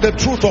living by the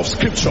truth of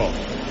Scripture.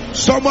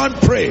 Someone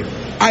pray.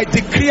 I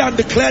decree and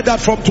declare that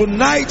from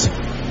tonight,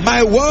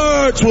 my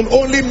words will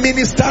only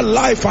minister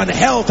life and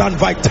health and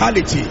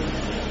vitality.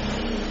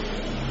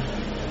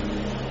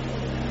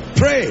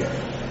 Pray.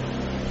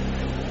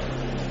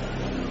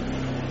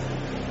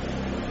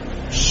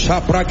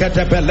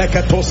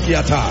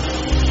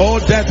 Oh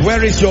death,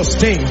 where is your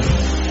sting?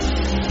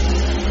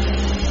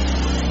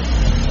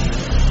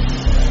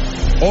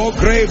 Oh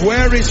grave,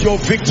 where is your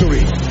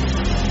victory?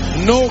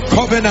 No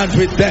covenant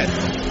with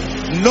death.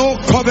 No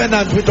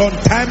covenant with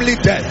untimely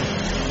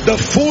death. The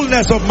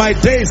fullness of my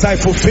days I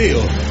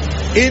fulfill.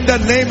 In the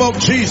name of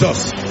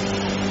Jesus.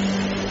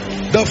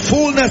 The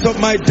fullness of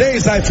my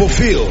days I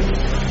fulfill.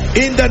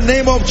 In the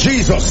name of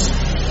Jesus.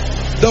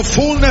 The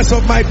fullness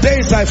of my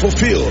days I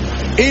fulfill.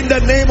 In the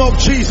name of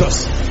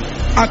Jesus.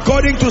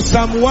 According to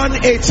Psalm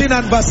 118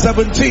 and verse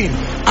 17,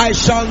 I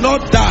shall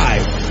not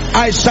die.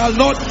 I shall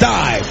not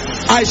die.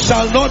 I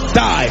shall not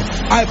die.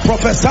 I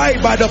prophesy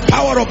by the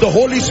power of the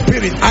Holy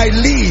Spirit. I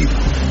live.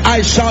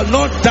 I shall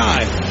not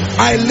die.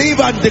 I live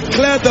and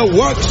declare the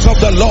works of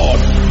the Lord.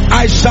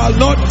 I shall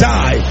not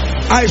die.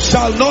 I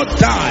shall not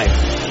die.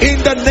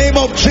 In the name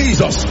of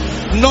Jesus.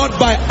 Not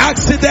by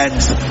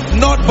accident,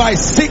 not by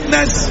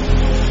sickness.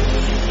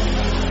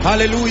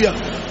 Hallelujah.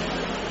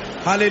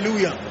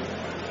 Hallelujah.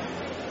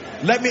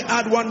 Let me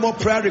add one more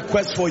prayer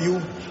request for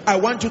you. I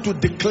want you to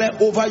declare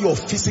over your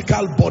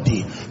physical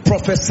body.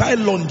 Prophesy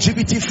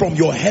longevity from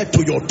your head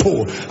to your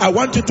toe. I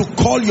want you to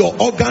call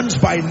your organs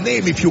by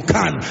name if you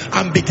can,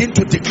 and begin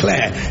to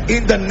declare,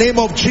 in the name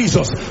of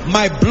Jesus,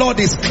 my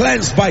blood is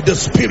cleansed by the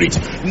Spirit.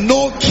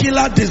 No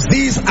killer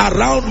disease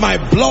around my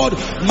blood.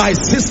 My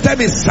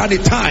system is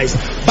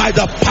sanitized by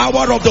the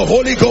power of the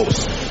Holy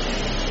Ghost.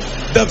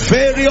 The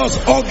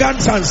various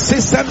organs and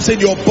systems in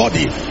your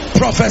body,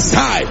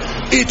 prophesy,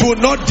 it will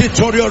not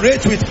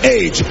deteriorate with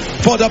age.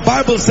 For the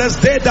Bible says,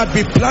 they that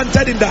be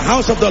planted in the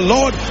house of the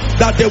Lord,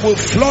 that they will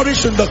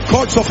flourish in the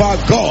courts of our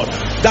God.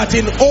 That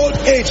in old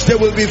age they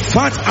will be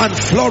fat and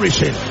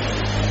flourishing.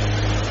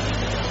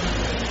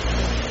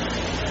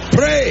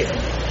 Pray,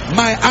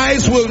 my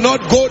eyes will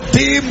not go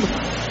dim.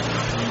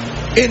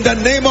 In the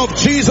name of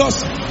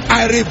Jesus,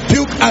 I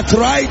rebuke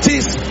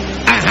arthritis.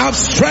 I have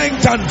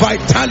strength and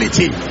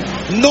vitality.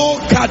 No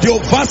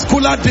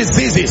cardiovascular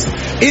diseases.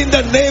 In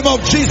the name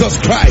of Jesus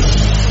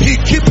Christ. He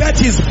keepeth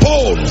his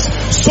bones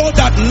so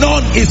that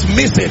none is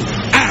missing.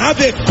 I have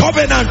a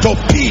covenant of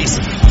peace.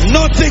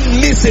 Nothing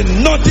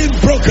missing, nothing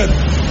broken.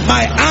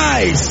 My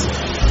eyes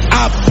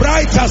are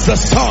bright as the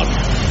sun.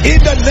 In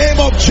the name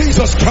of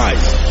Jesus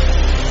Christ.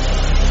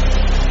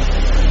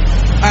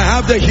 I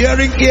have the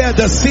hearing ear,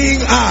 the seeing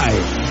eye.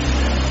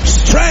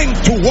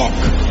 Strength to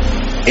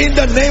walk. In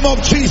the name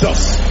of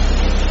Jesus.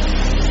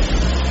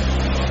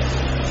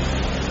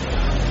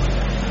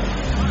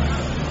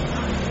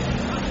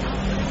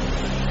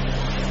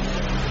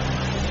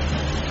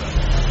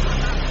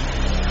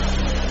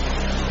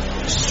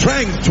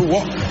 Strength to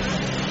walk.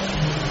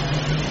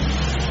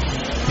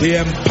 He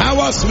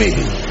empowers me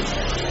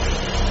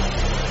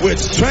with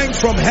strength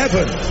from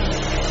heaven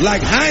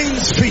like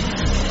hinds feet.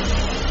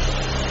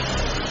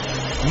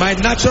 My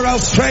natural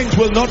strength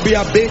will not be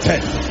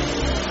abated.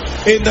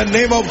 In the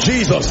name of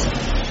Jesus.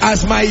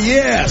 As my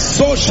years,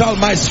 so shall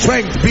my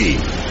strength be.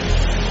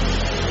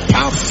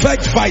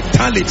 Perfect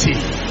vitality.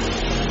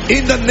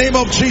 In the name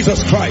of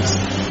Jesus Christ.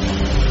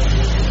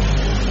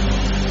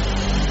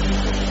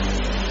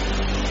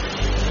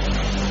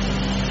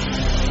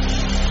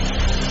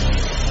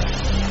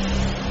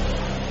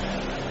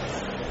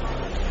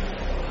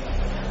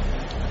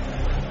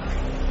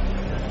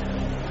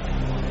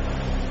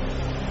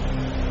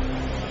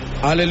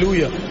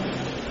 Hallelujah.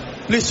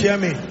 Please hear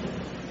me.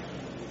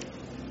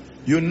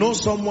 You know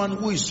someone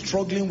who is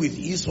struggling with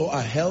his or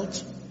her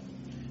health?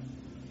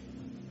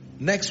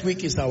 Next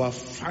week is our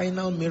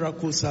final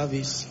miracle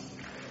service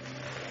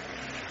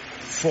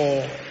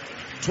for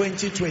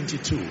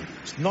 2022.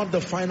 It's not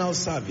the final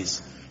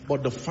service,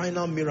 but the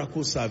final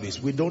miracle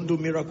service. We don't do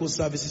miracle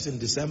services in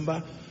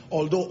December,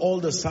 although all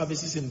the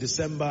services in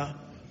December,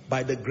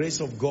 by the grace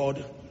of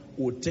God,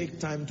 we'll take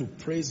time to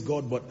praise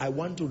God, but I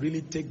want to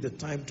really take the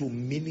time to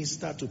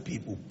minister to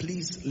people.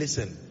 Please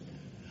listen.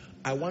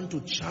 I want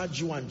to charge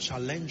you and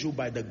challenge you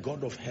by the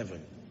God of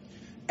heaven.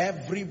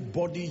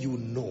 Everybody you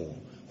know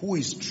who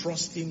is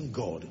trusting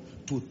God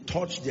to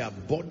touch their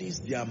bodies,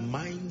 their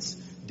minds,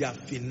 their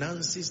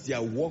finances,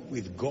 their walk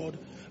with God,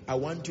 I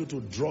want you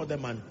to draw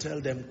them and tell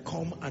them,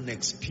 come and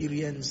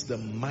experience the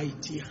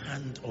mighty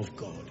hand of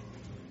God.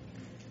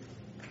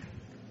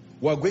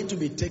 We're going to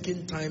be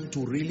taking time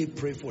to really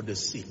pray for the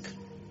sick.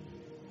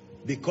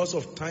 Because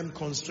of time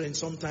constraints,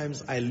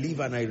 sometimes I leave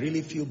and I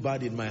really feel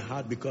bad in my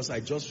heart because I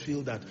just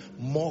feel that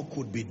more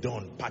could be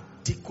done,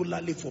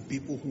 particularly for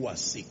people who are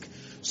sick.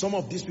 Some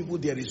of these people,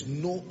 there is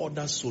no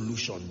other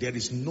solution. There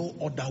is no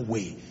other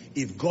way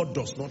if God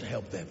does not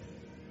help them.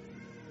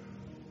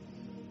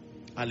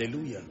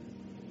 Hallelujah.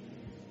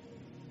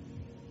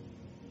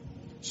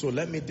 So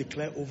let me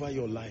declare over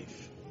your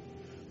life,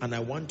 and I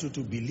want you to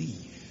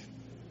believe.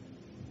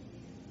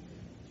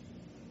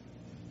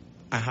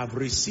 I have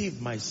received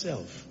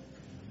myself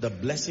the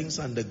blessings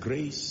and the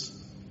grace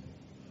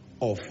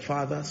of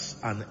fathers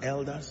and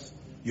elders.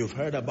 You've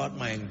heard about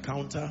my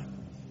encounter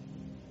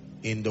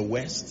in the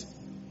West,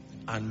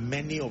 and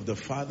many of the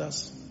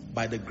fathers,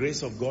 by the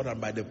grace of God and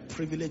by the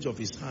privilege of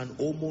his hand,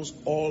 almost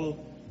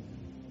all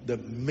the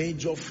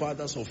major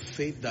fathers of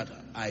faith that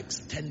are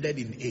extended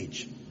in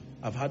age,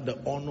 I've had the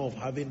honor of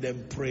having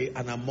them pray,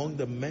 and among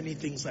the many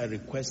things I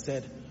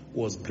requested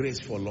was grace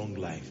for long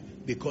life,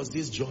 because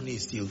this journey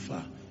is still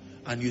far.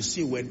 And you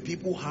see, when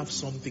people have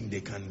something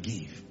they can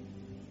give.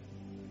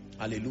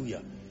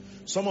 Hallelujah.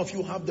 Some of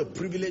you have the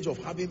privilege of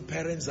having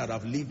parents that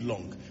have lived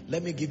long.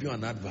 Let me give you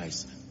an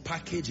advice.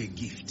 Package a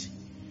gift.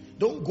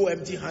 Don't go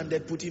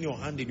empty-handed, putting your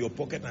hand in your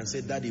pocket and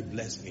say, Daddy,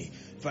 bless me.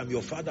 If I'm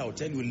your father, I'll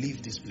tell you,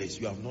 leave this place.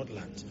 You have not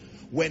learned.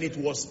 When it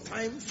was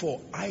time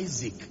for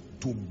Isaac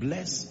to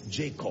bless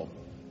Jacob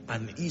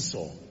and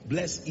Esau,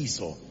 bless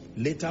Esau,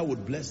 later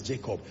would bless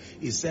Jacob,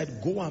 he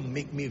said, go and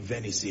make me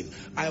venison.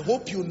 I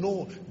hope you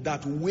know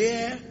that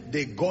where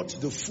they got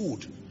the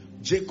food,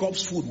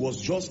 Jacob's food was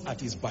just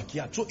at his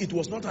backyard. So it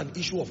was not an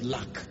issue of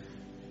lack.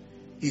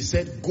 He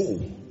said,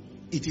 go.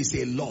 It is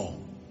a law.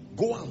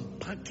 Go and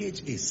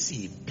package a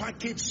seed.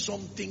 Package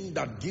something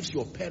that gives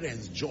your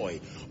parents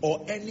joy,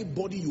 or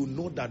anybody you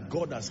know that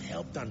God has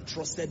helped and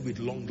trusted with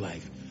long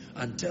life,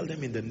 and tell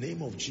them, in the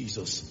name of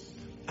Jesus,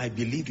 I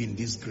believe in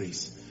this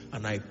grace,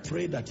 and I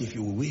pray that if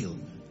you will,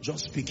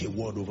 just speak a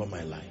word over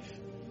my life,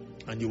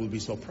 and you will be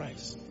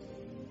surprised.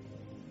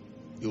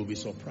 You will be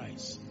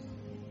surprised.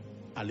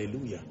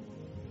 Hallelujah.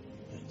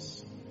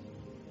 Yes.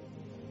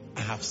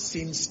 I have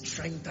seen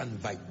strength and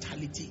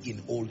vitality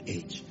in old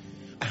age.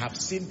 I have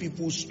seen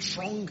people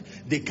strong.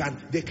 They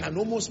can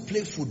almost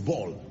play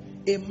football.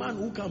 A man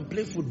who can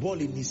play football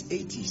in his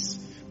 80s.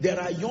 There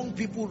are young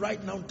people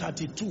right now,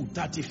 32,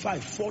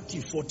 35,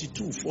 40,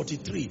 42,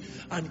 43.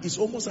 And it's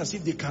almost as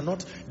if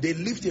they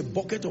lift a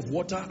bucket of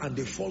water and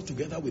they fall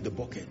together with the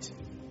bucket.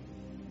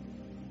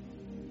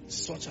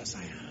 Such as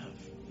I have,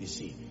 you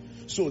see.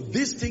 So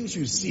these things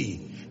you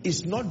see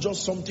is not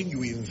just something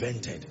you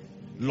invented.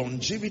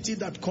 Longevity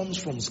that comes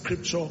from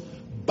scripture,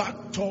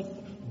 backed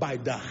up by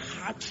the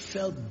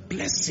heartfelt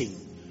blessing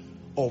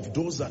of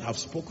those that have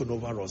spoken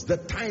over us. The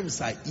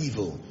times are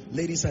evil,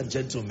 ladies and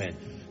gentlemen.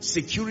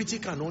 Security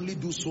can only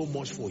do so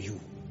much for you.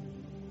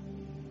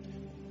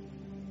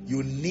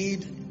 You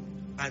need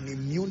an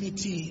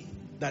immunity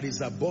that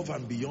is above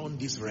and beyond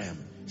this realm,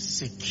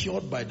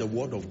 secured by the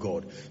word of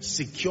God,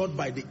 secured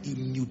by the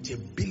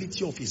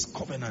immutability of his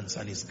covenants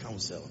and his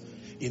counsel.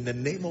 In the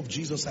name of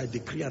Jesus, I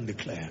decree and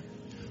declare,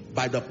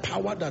 by the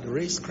power that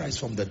raised Christ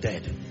from the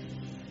dead,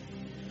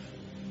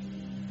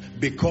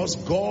 because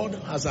God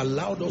has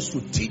allowed us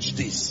to teach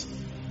this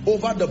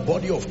over the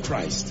body of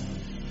Christ,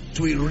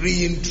 to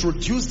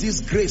reintroduce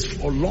this grace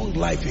for long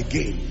life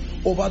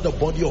again over the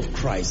body of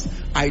Christ,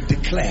 I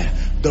declare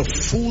the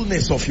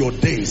fullness of your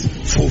days,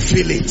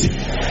 fulfill it.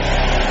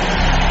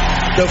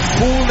 The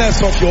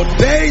fullness of your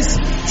days,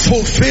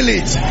 fulfill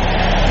it.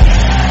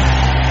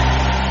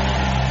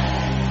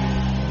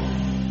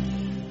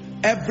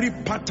 Every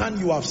pattern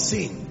you have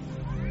seen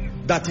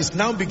that is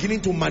now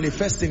beginning to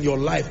manifest in your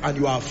life and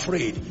you are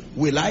afraid,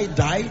 will I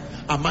die?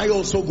 Am I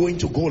also going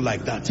to go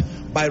like that?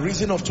 By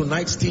reason of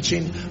tonight's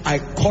teaching, I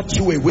cut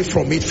you away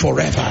from it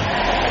forever.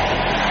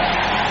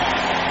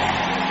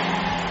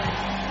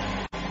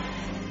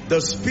 The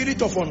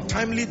spirit of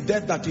untimely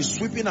death that is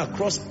sweeping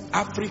across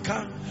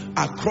Africa,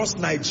 across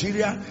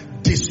Nigeria,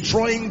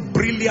 destroying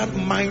brilliant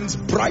minds,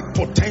 bright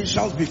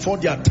potentials before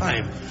their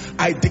time,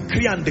 I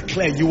decree and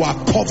declare you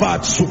are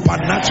covered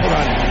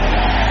supernaturally.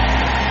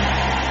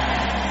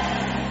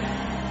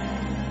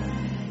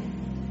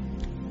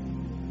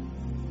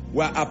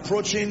 We're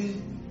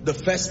approaching the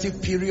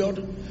festive period,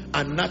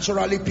 and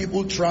naturally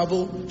people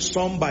travel,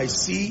 some by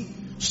sea,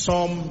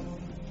 some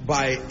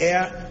by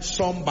air,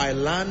 some by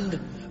land,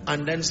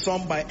 and then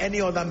some by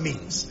any other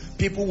means.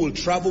 People will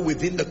travel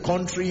within the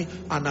country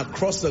and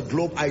across the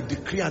globe. I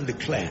decree and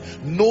declare,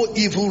 no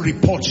evil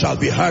report shall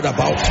be heard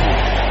about you.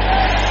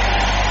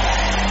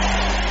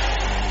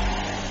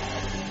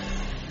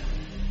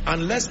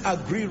 And let's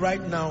agree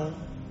right now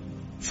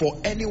for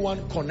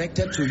anyone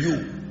connected to you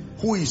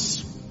who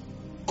is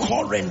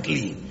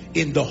currently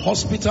in the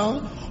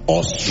hospital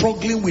or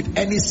struggling with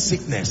any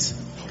sickness,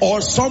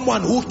 or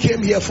someone who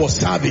came here for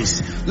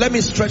service. Let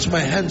me stretch my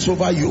hands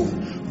over you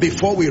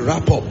before we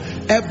wrap up.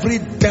 Every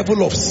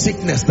devil of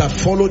sickness that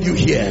followed you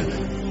here,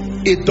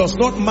 it does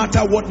not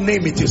matter what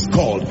name it is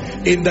called,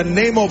 in the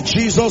name of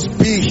Jesus,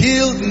 be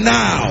healed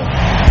now.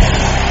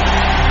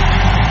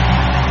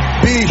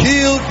 Be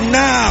healed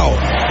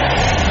now.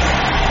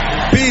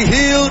 Be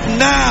healed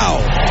now.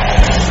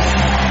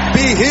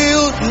 Be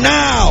healed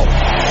now.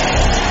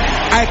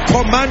 I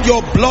command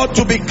your blood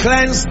to be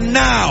cleansed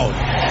now.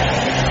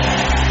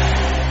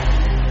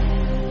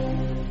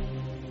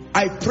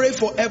 I pray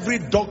for every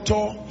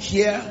doctor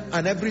here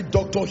and every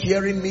doctor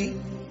hearing me,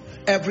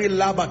 every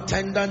lab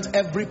attendant,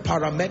 every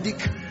paramedic.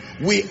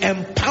 We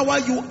empower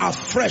you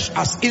afresh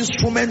as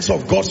instruments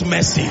of God's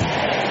mercy.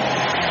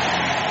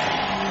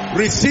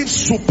 Receive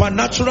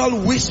supernatural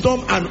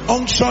wisdom and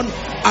unction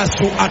as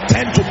you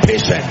attend to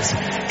patients.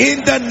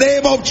 In the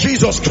name of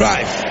Jesus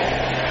Christ.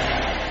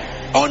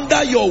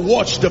 Under your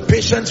watch, the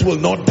patients will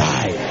not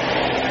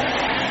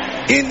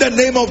die. In the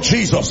name of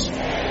Jesus.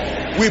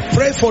 We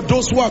pray for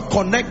those who are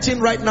connecting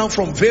right now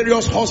from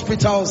various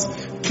hospitals,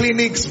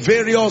 clinics,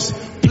 various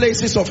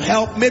places of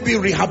help, maybe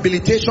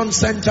rehabilitation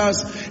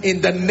centers. In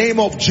the name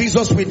of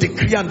Jesus, we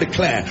decree and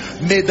declare,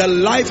 may the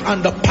life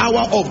and the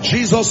power of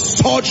Jesus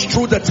surge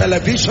through the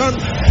television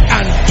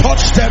and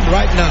touch them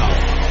right now.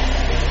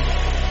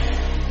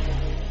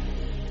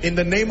 In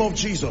the name of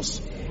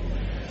Jesus.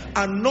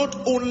 And not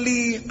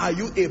only are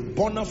you a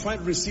bona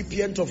fide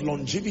recipient of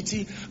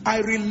longevity,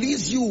 I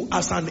release you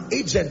as an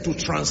agent to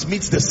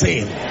transmit the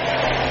same.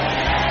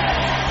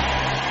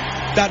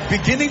 That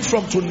beginning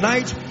from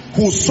tonight,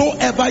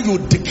 whosoever you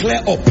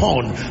declare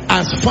upon,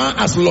 as far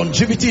as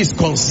longevity is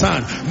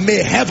concerned,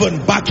 may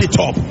heaven back it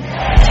up.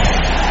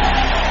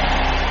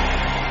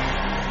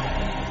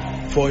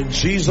 For in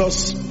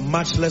Jesus'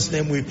 matchless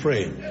name we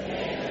pray.